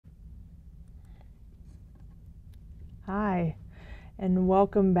Hi, and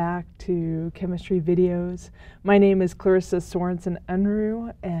welcome back to Chemistry Videos. My name is Clarissa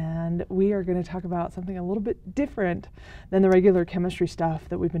Sorensen-Unruh, and we are going to talk about something a little bit different than the regular chemistry stuff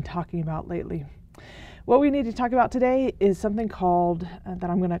that we've been talking about lately. What we need to talk about today is something called, that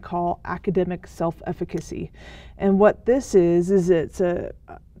I'm going to call academic self-efficacy. And what this is it's a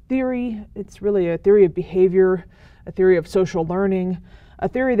theory, it's really a theory of behavior, a theory of social learning, a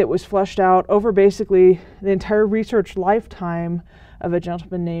theory that was fleshed out over basically the entire research lifetime of a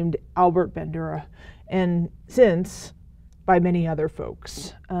gentleman named Albert Bandura, and since by many other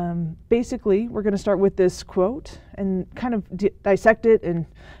folks. Basically, we're going to start with this quote and kind of dissect it and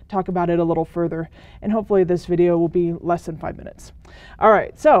talk about it a little further, and hopefully this video will be less than 5 minutes. All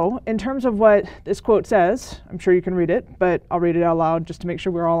right, so in terms of what this quote says, I'm sure you can read it, but I'll read it out loud just to make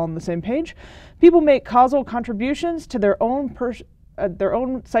sure we're all on the same page. People make causal contributions to their own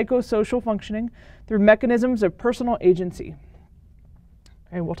psychosocial functioning through mechanisms of personal agency.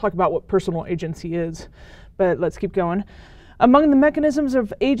 And we'll talk about what personal agency is, but let's keep going. Among the mechanisms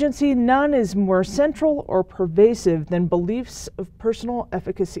of agency, none is more central or pervasive than beliefs of personal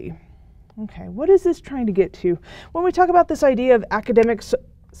efficacy. Okay, what is this trying to get to? When we talk about this idea of academic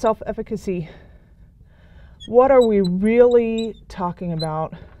self-efficacy, what are we really talking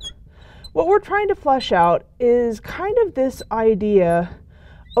about? What we're trying to flesh out is kind of this idea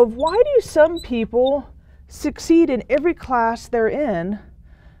of why do some people succeed in every class they're in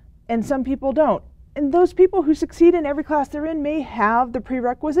and some people don't. And those people who succeed in every class they're in may have the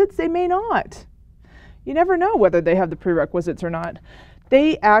prerequisites, they may not. You never know whether they have the prerequisites or not.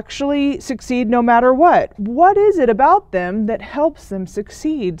 They actually succeed no matter what. What is it about them that helps them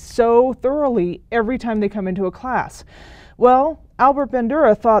succeed so thoroughly every time they come into a class? Well, Albert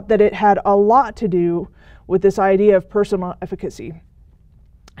Bandura thought that it had a lot to do with this idea of personal efficacy.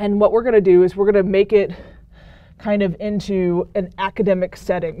 And what we're going to do is we're going to make it kind of into an academic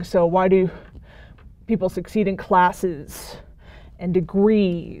setting. So why do people succeed in classes and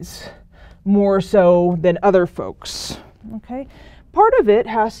degrees more so than other folks? Okay, part of it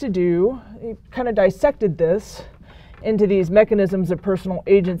has to do, he kind of dissected this into these mechanisms of personal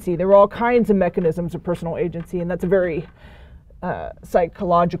agency. There are all kinds of mechanisms of personal agency, and that's a very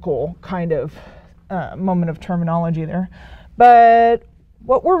psychological kind of moment of terminology there. But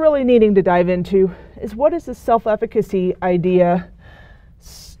what we're really needing to dive into is what is the self-efficacy idea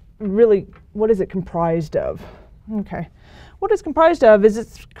really, what is it comprised of? Okay, what it's comprised of is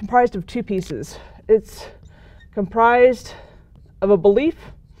it's comprised of two pieces. It's comprised of a belief,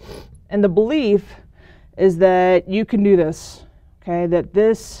 and the belief is that you can do this, okay, that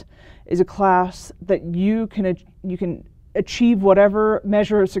this is a class that you can achieve whatever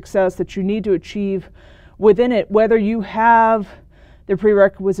measure of success that you need to achieve within it, whether you have the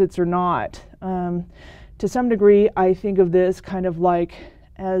prerequisites or not. To some degree, I think of this kind of like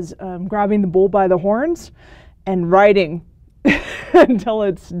as grabbing the bull by the horns and riding until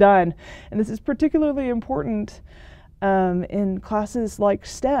it's done. And this is particularly important in classes like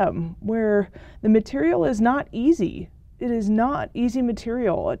STEM, where the material is not easy. It is not easy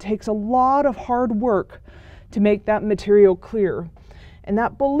material. It takes a lot of hard work to make that material clear. And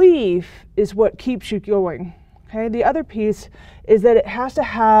that belief is what keeps you going. Okay? The other piece is that it has to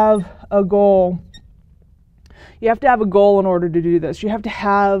have a goal. You have to have a goal in order to do this. You have to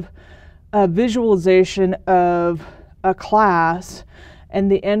have a visualization of a class and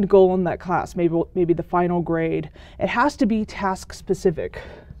the end goal in that class, maybe the final grade. It has to be task specific.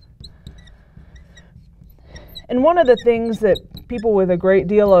 And one of the things that people with a great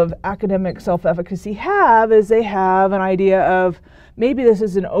deal of academic self-efficacy have is they have an idea of maybe this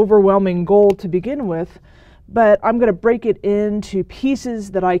is an overwhelming goal to begin with, but I'm going to break it into pieces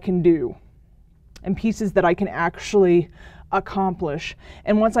that I can do and pieces that I can actually accomplish.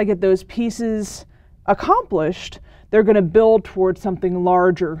 And once I get those pieces accomplished, they're going to build towards something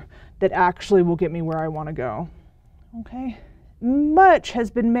larger that actually will get me where I want to go. Okay? Much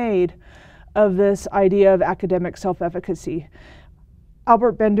has been made of this idea of academic self-efficacy.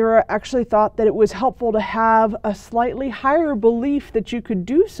 Albert Bandura actually thought that it was helpful to have a slightly higher belief that you could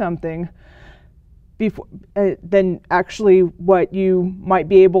do something before, than actually what you might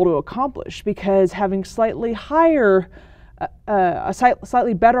be able to accomplish, because having slightly higher, a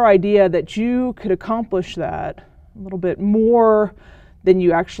slightly better idea that you could accomplish that a little bit more than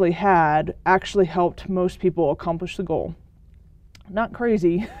you actually had actually helped most people accomplish the goal. Not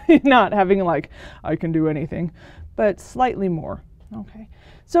crazy, not having like, I can do anything, but slightly more. Okay.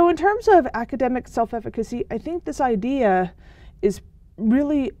 So in terms of academic self-efficacy, I think this idea is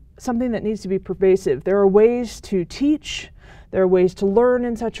really something that needs to be pervasive. There are ways to teach, there are ways to learn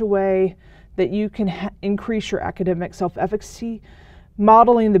in such a way that you can increase your academic self-efficacy.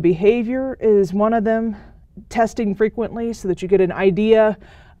 Modeling the behavior is one of them. Testing frequently so that you get an idea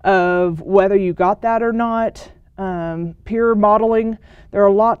of whether you got that or not. Peer modeling. There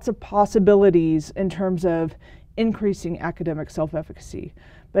are lots of possibilities in terms of increasing academic self-efficacy,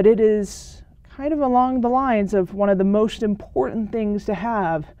 but it is kind of along the lines of one of the most important things to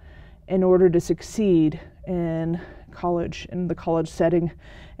have in order to succeed in college, in the college setting,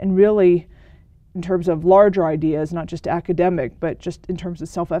 and really in terms of larger ideas, not just academic, but just in terms of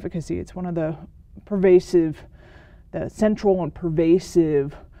self-efficacy. It's one of the central and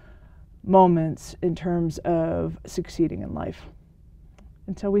pervasive moments in terms of succeeding in life.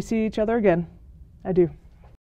 Until we see each other again, adieu.